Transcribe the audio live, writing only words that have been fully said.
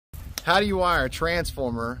How do you wire a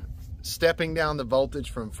transformer stepping down the voltage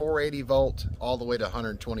from 480 volt all the way to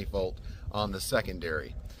 120 volt on the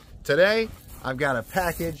secondary? Today, I've got a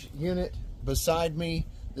package unit beside me.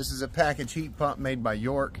 This is a package heat pump made by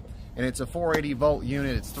York, and it's a 480 volt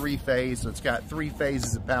unit. It's 3-phase, so it's got 3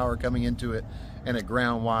 phases of power coming into it and a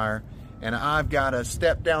ground wire. And I've got to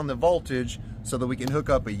step down the voltage so that we can hook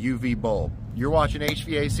up a UV bulb. You're watching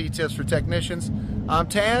HVAC Tips for Technicians. I'm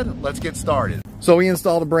Tad, let's get started. So we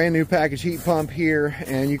installed a brand new package heat pump here,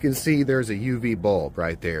 and you can see there's a UV bulb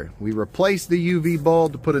right there. We replaced the UV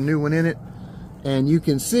bulb to put a new one in it, and you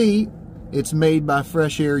can see it's made by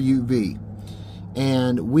Fresh Air UV.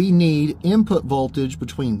 And we need input voltage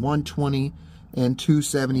between 120 and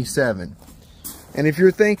 277. And if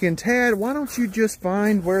you're thinking, Tad, why don't you just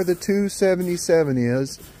find where the 277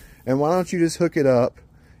 is, and why don't you just hook it up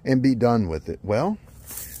and be done with it? Well,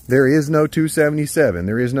 there is no 277.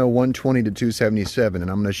 There is no 120 to 277,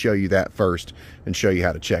 and I'm going to show you that first and show you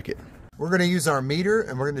how to check it. We're going to use our meter,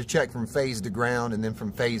 and we're going to check from phase to ground and then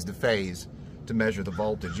from phase to phase to measure the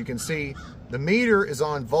voltage. You can see the meter is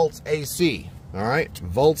on volts AC, all right?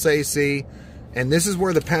 Volts AC, and this is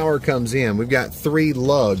where the power comes in. We've got 3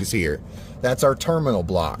 lugs here. That's our terminal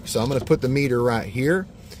block. So I'm going to put the meter right here,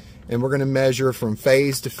 and we're going to measure from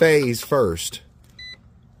phase to phase first.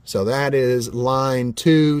 So that is line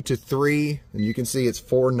 2 to 3, and you can see it's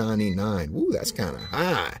 499. Ooh, that's kind of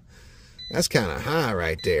high. That's kind of high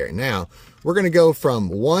right there. Now, we're going to go from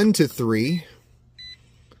 1 to 3.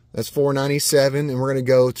 That's 497, and we're going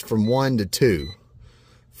to go from 1 to 2.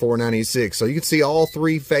 496. So you can see all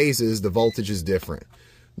 3 phases, the voltage is different.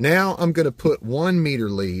 Now I'm going to put 1 meter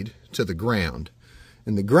lead to the ground.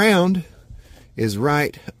 And the ground is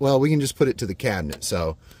right, well, we can just put it to the cabinet.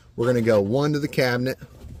 So we're going to go 1 to the cabinet,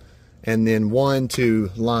 and then 1 to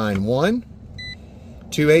line 1,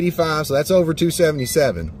 285, so that's over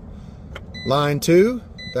 277. Line 2,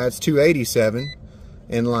 that's 287,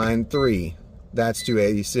 and line 3, that's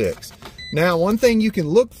 286. Now, one thing you can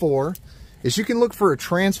look for is you can look for a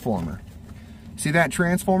transformer. See that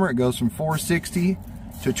transformer? It goes from 460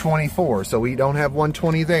 to 24, so we don't have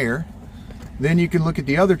 120 there. Then you can look at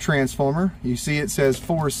the other transformer. You see it says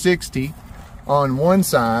 460 on one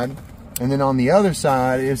side, and then on the other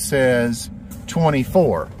side it says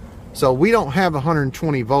 24. So we don't have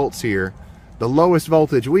 120 volts here. The lowest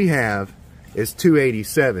voltage we have is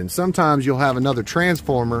 287. Sometimes you'll have another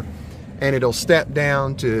transformer and it'll step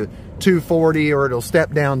down to 240 or it'll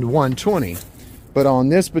step down to 120. But on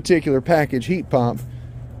this particular package heat pump,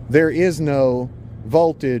 there is no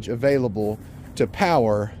voltage available to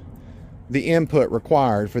power the input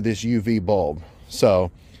required for this UV bulb.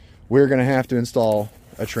 So we're going to have to install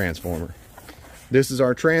a transformer. This is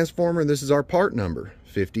our transformer, and this is our part number,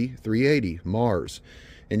 5380 Mars.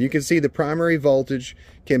 And you can see the primary voltage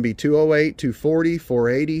can be 208, 240,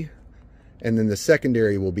 480, and then the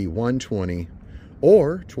secondary will be 120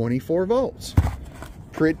 or 24 volts.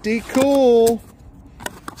 Pretty cool.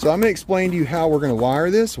 So I'm going to explain to you how we're going to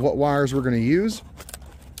wire this, what wires we're going to use,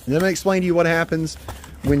 and then I'm going to explain to you what happens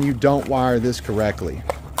when you don't wire this correctly.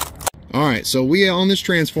 All right, so on this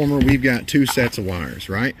transformer, we've got 2 sets of wires,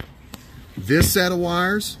 right? This set of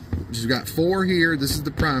wires, which has got 4 here, this is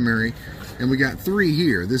the primary, and we got 3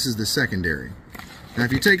 here, this is the secondary. Now,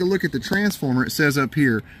 if you take a look at the transformer, it says up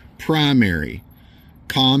here, primary.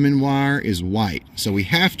 Common wire is white, so we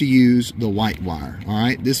have to use the white wire, all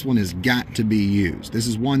right? This one has got to be used. This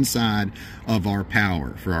is one side of our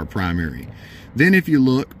power for our primary. Then if you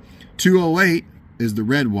look, 208 is the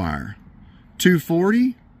red wire,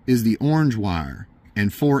 240 is the orange wire,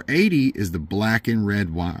 and 480 is the black and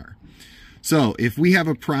red wire. So if we have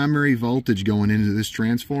a primary voltage going into this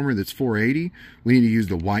transformer that's 480, we need to use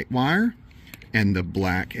the white wire and the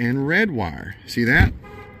black and red wire. See that?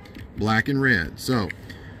 Black and red. So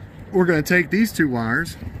we're going to take these 2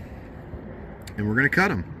 wires and we're going to cut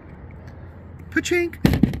them.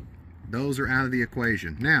 Pachink! Those are out of the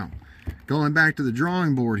equation. Now, going back to the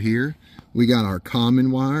drawing board here, we got our common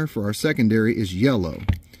wire for our secondary is yellow.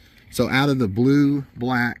 So out of the blue,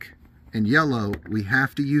 black, and yellow, we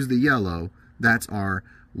have to use the yellow. That's our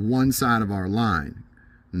one side of our line.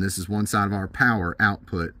 And this is one side of our power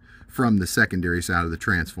output from the secondary side of the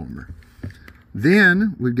transformer.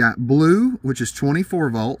 Then we've got blue, which is 24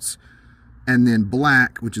 volts, and then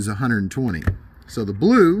black, which is 120. So the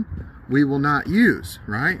blue we will not use,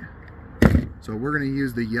 right? So we're going to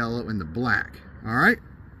use the yellow and the black, all right?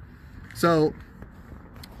 So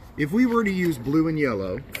if we were to use blue and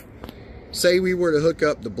yellow, say we were to hook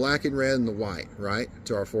up the black and red and the white, right,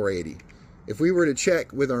 to our 480. If we were to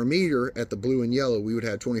check with our meter at the blue and yellow, we would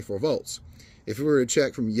have 24 volts. If we were to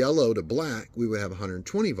check from yellow to black, we would have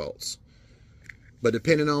 120 volts. But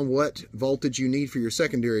depending on what voltage you need for your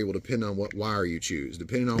secondary will depend on what wire you choose.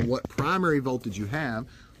 Depending on what primary voltage you have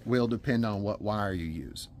will depend on what wire you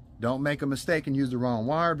use. Don't make a mistake and use the wrong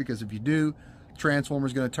wire, because if you do, the transformer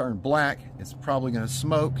is going to turn black, it's probably going to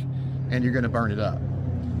smoke, and you're going to burn it up.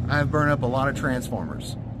 I've burned up a lot of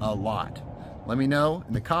transformers, a lot. Let me know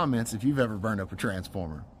in the comments if you've ever burned up a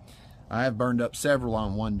transformer. I have burned up several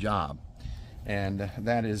on one job, and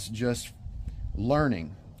that is just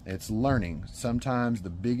learning. It's learning. Sometimes the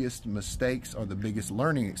biggest mistakes are the biggest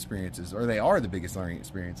learning experiences, or they are the biggest learning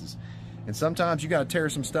experiences. And sometimes you got to tear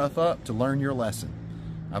some stuff up to learn your lesson.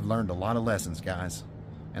 I've learned a lot of lessons, guys,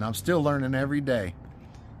 and I'm still learning every day.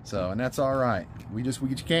 So, and that's all right. We just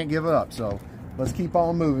can't give up. So let's keep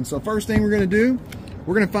on moving. So first thing we're going to do,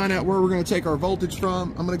 we're going to find out where we're going to take our voltage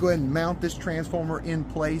from. I'm going to go ahead and mount this transformer in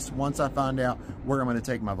place once I find out where I'm going to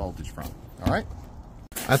take my voltage from. All right.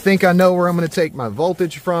 I think I know where I'm going to take my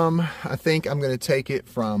voltage from. I think I'm going to take it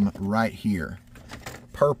from right here.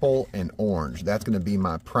 Purple and orange. That's going to be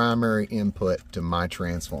my primary input to my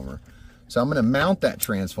transformer. So I'm going to mount that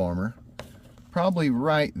transformer probably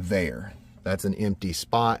right there. That's an empty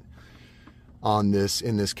spot on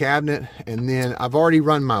in this cabinet. And then I've already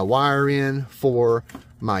run my wire in for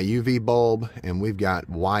my UV bulb, and we've got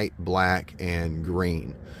white, black, and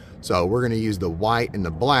green. So we're going to use the white and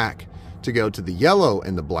the black to go to the yellow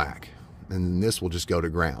and the black, and then this will just go to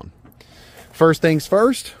ground. First things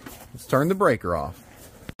first, let's turn the breaker off.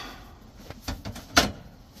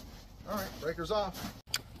 All right, breaker's off.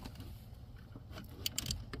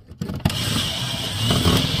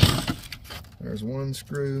 There's one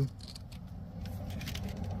screw.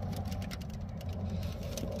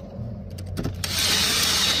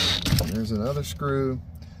 There's another screw.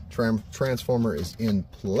 Transformer is in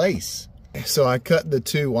place. So I cut the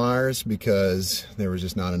two wires because there was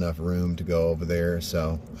just not enough room to go over there.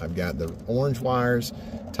 So I've got the orange wires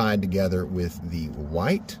tied together with the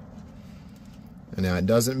white. And now it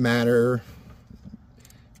doesn't matter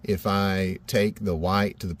if I take the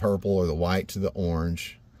white to the purple or the white to the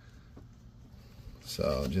orange.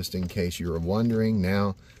 So just in case you were wondering,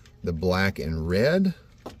 now the black and red.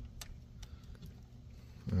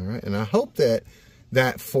 All right, and I hope that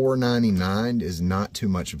 499 is not too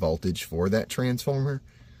much voltage for that transformer.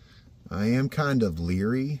 I am kind of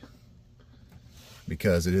leery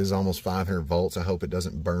because it is almost 500 volts. I hope it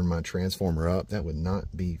doesn't burn my transformer up. That would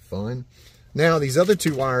not be fun. Now these other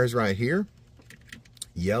two wires right here,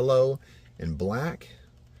 yellow and black,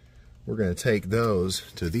 we're going to take those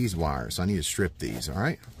to these wires. I need to strip these, all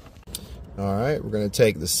right? All right, we're going to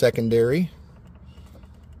take the secondary,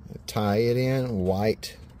 tie it in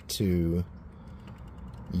white to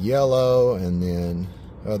yellow, and then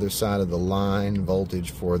other side of the line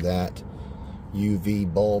voltage for that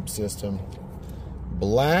UV bulb system,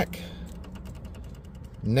 black.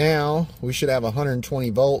 Now we should have 120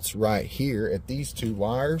 volts right here at these two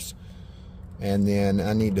wires, and then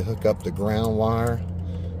I need to hook up the ground wire.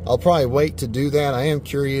 I'll probably wait to do that. I am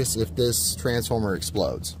curious if this transformer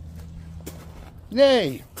explodes.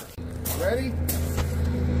 Yay! Ready?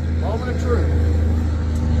 Moment of truth.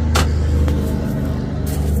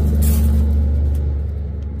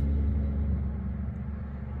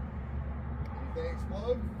 Anything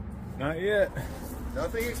explode? Not yet.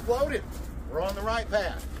 Nothing exploded. We're on the right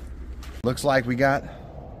path. Looks like we got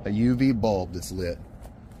a UV bulb that's lit.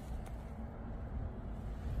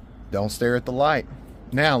 Don't stare at the light.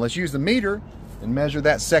 Now let's use the meter and measure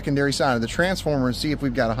that secondary side of the transformer and see if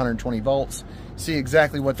we've got 120 volts. See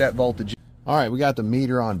exactly what that voltage is. All right, we got the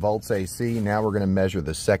meter on volts AC. Now we're going to measure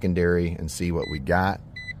the secondary and see what we got.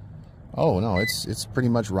 Oh no, it's pretty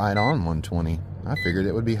much right on 120. I figured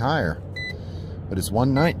it would be higher, but it's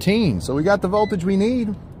 119. So we got the voltage we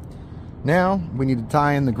need. Now we need to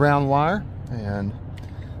tie in the ground wire, and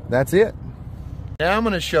that's it. Now I'm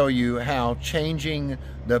going to show you how changing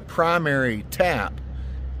the primary tap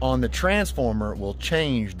on the transformer will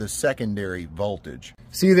change the secondary voltage.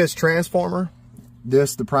 See this transformer?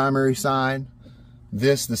 This the primary side,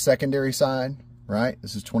 this the secondary side, right?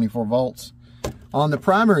 This is 24 volts. On the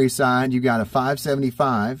primary side, you got a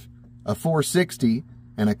 575, a 460,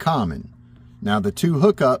 and a common. Now the two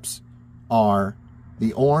hookups are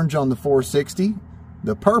the orange on the 460,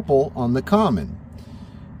 the purple on the common.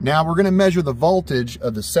 Now we're going to measure the voltage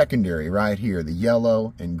of the secondary right here, the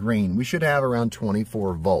yellow and green. We should have around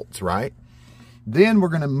 24 volts, right? Then we're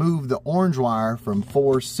going to move the orange wire from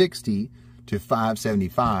 460 to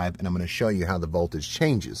 575, and I'm going to show you how the voltage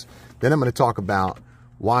changes. Then I'm going to talk about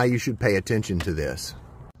why you should pay attention to this.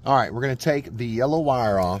 All right, we're going to take the yellow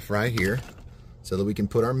wire off right here. so that we can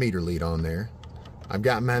put our meter lead on there. I've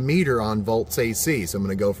got my meter on volts AC, so I'm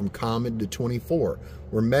going to go from common to 24.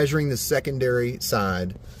 We're measuring the secondary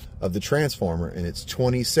side of the transformer, and it's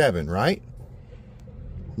 27, right?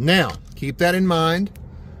 Now, keep that in mind,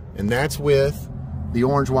 and that's with the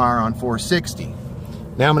orange wire on 460.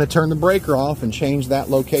 Now I'm going to turn the breaker off and change that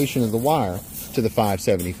location of the wire to the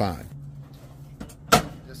 575.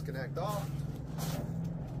 Disconnect off.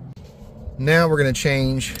 Now we're going to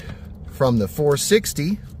change from the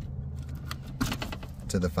 460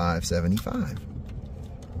 to the 575.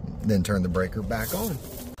 Then turn the breaker back on.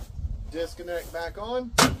 Disconnect back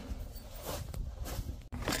on.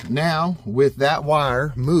 Now, with that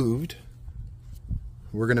wire moved,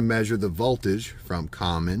 we're going to measure the voltage from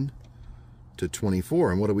common to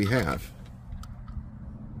 24. And what do we have?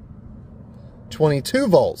 22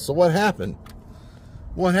 volts. So what happened?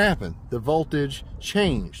 What happened? The voltage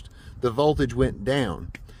changed. The voltage went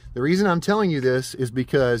down. The reason I'm telling you this is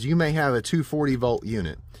because you may have a 240 volt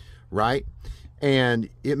unit, right? And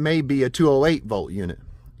it may be a 208 volt unit.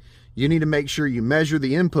 You need to make sure you measure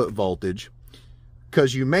the input voltage,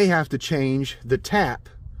 because you may have to change the tap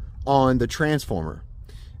on the transformer,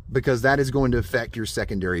 because that is going to affect your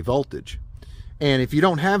secondary voltage. And if you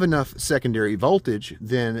don't have enough secondary voltage,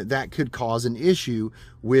 then that could cause an issue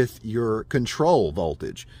with your control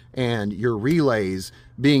voltage and your relays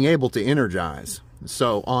being able to energize.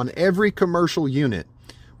 So on every commercial unit,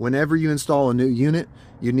 whenever you install a new unit,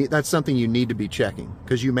 that's something you need to be checking,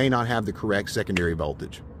 because you may not have the correct secondary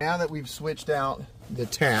voltage. Now that we've switched out the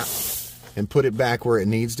tap and put it back where it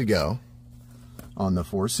needs to go on the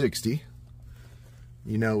 460,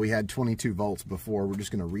 you know we had 22 volts before. We're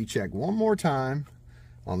just going to recheck one more time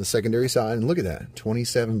on the secondary side, and look at that,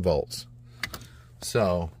 27 volts.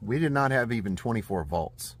 So we did not have even 24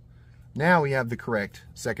 volts. Now we have the correct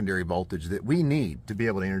secondary voltage that we need to be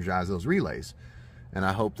able to energize those relays. And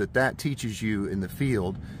I hope that that teaches you in the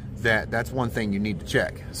field that that's one thing you need to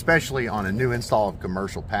check, especially on a new install of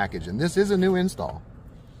commercial package. And this is a new install.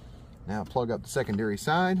 Now plug up the secondary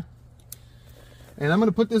side. And I'm going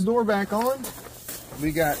to put this door back on.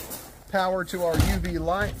 We got power to our UV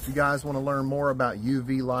light. If you guys want to learn more about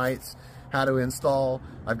UV lights, how to install,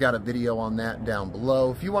 I've got a video on that down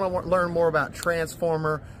below. If you want to learn more about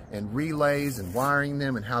transformer and relays and wiring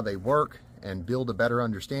them and how they work and build a better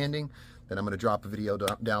understanding, then I'm going to drop a video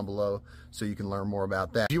down below so you can learn more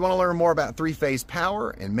about that. If you want to learn more about three-phase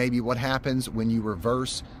power and maybe what happens when you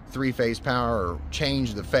reverse three-phase power, or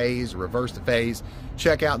change the phase, or reverse the phase,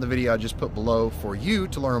 check out the video I just put below for you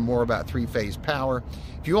to learn more about three-phase power.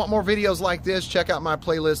 If you want more videos like this, check out my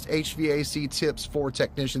playlist, HVAC Tips for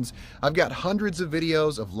Technicians. I've got hundreds of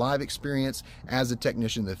videos of live experience as a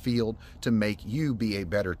technician in the field to make you be a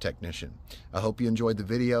better technician. I hope you enjoyed the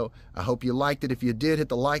video. I hope you liked it. If you did, hit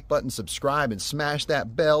the like button, subscribe, and smash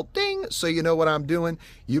that bell, ding, so you know what I'm doing.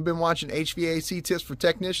 You've been watching HVAC Tips for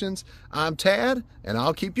Technicians. I'm Tad, and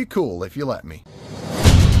I'll keep you cool if you let me.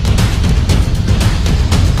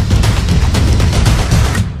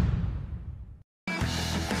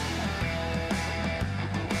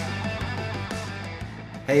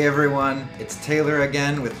 Hey everyone, it's Taylor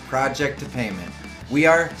again with Project to Payment. We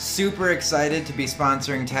are super excited to be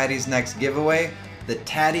sponsoring Taddy's next giveaway, the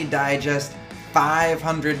Taddy Digest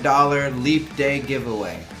 $500 Leap Day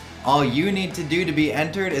giveaway. All you need to do to be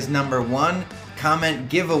entered is number 1, comment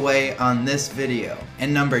giveaway on this video,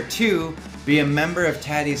 and number 2, be a member of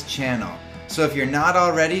Taddy's channel. So if you're not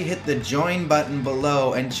already, hit the join button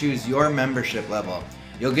below and choose your membership level.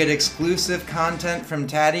 You'll get exclusive content from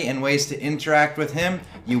Taddy and ways to interact with him.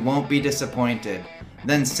 You won't be disappointed.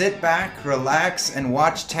 Then sit back, relax, and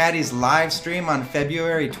watch Taddy's live stream on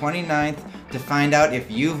February 29th to find out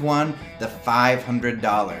if you've won the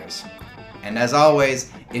 $500. And as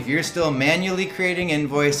always, if you're still manually creating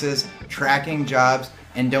invoices, tracking jobs,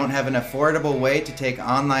 and don't have an affordable way to take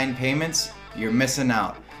online payments, you're missing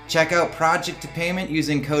out. Check out Project to Payment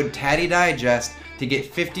using code TADDYDIGEST to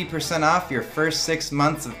get 50% off your first 6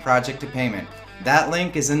 months of Project to Payment. That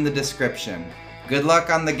link is in the description. Good luck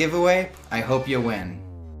on the giveaway. I hope you win.